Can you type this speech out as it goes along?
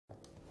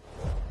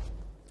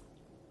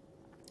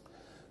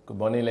Good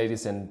morning,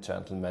 ladies and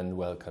gentlemen.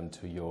 Welcome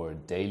to your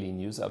daily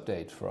news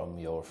update from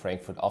your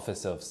Frankfurt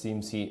office of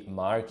CMC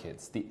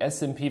Markets. The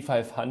S&P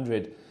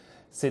 500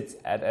 sits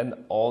at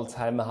an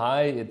all-time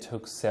high. It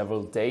took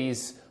several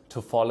days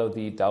to follow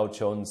the Dow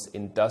Jones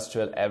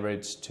Industrial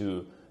Average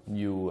to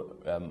new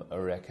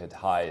record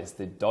highs.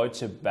 The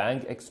Deutsche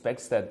Bank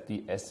expects that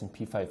the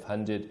S&P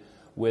 500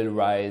 will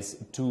rise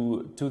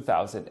to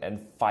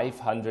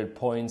 2,500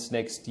 points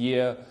next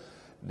year.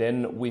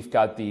 Then we've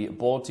got the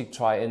Baltic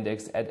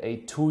Tri-Index at a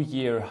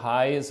 2-year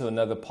high, so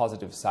another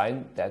positive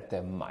sign that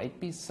there might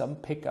be some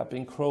pickup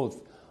in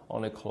growth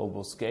on a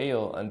global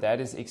scale. And that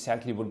is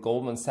exactly what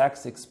Goldman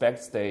Sachs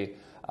expects. They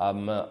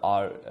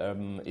are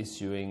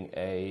issuing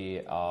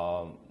a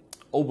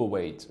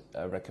overweight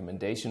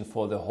recommendation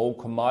for the whole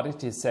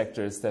commodity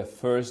sector. It's their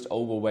first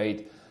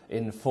overweight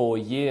in 4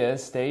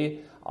 years. They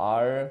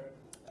are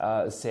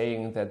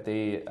saying that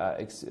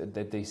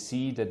they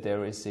see that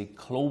there is a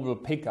global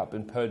pickup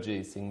in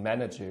purchasing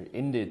manager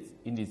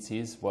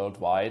indices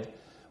worldwide,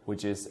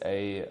 which is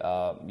an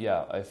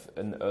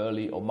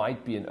early or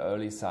might be an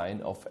early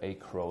sign of a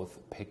growth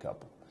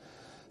pickup.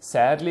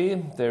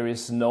 Sadly, there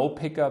is no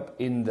pickup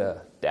in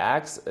the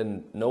DAX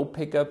and no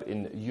pickup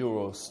in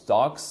Euro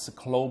stocks.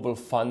 Global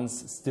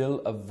funds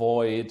still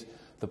avoid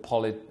the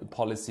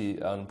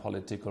policy on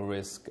political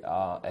risk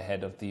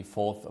ahead of the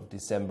 4th of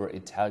December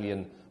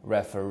Italian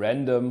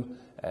referendum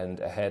and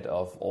ahead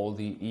of all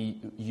the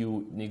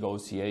EU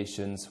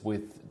negotiations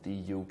with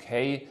the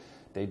UK.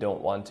 They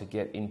don't want to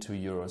get into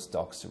Euro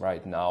stocks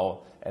right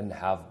now and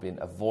have been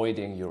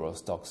avoiding Euro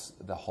stocks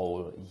the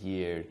whole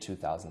year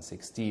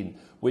 2016,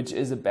 which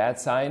is a bad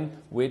sign,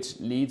 which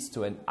leads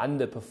to an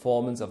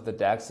underperformance of the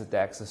DAX. The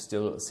DAX is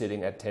still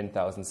sitting at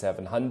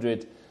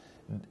 10,700.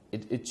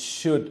 It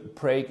should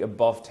break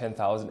above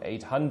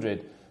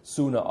 10,800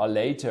 sooner or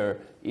later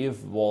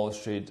if Wall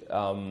Street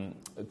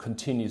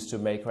continues to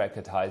make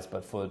record highs,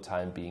 but for the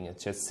time being it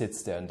just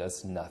sits there and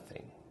does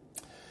nothing.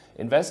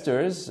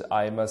 Investors,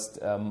 I must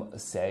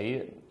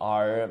say,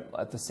 are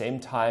at the same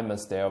time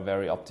as they are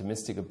very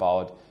optimistic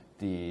about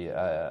the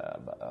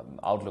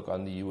outlook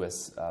on the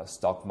US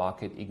stock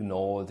market,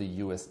 ignore the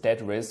US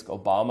debt risk.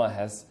 Obama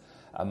has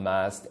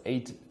amassed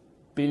 $8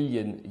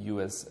 billion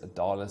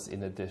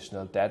in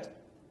additional debt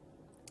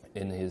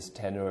in his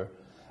tenure.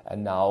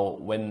 And now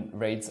when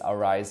rates are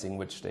rising,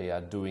 which they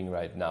are doing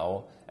right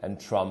now, and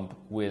Trump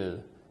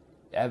will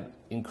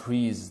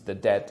increase the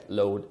debt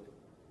load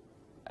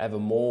ever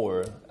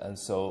more, and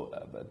so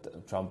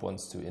Trump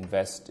wants to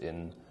invest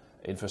in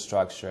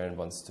infrastructure and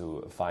wants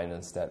to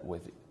finance that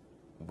with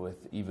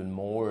even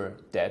more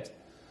debt,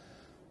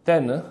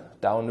 then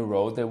down the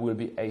road there will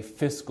be a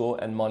fiscal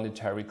and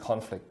monetary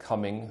conflict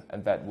coming,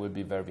 and that will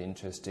be very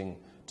interesting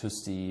to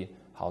see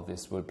how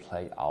this will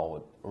play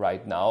out.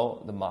 Right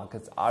now, the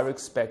markets are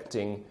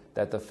expecting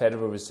that the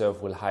Federal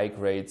Reserve will hike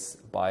rates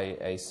by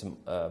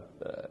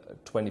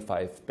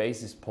 25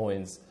 basis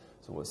points,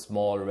 so a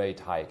small rate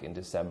hike in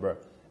December,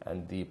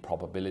 and the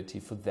probability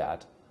for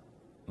that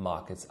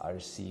markets are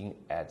seeing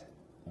at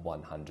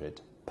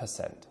 100%.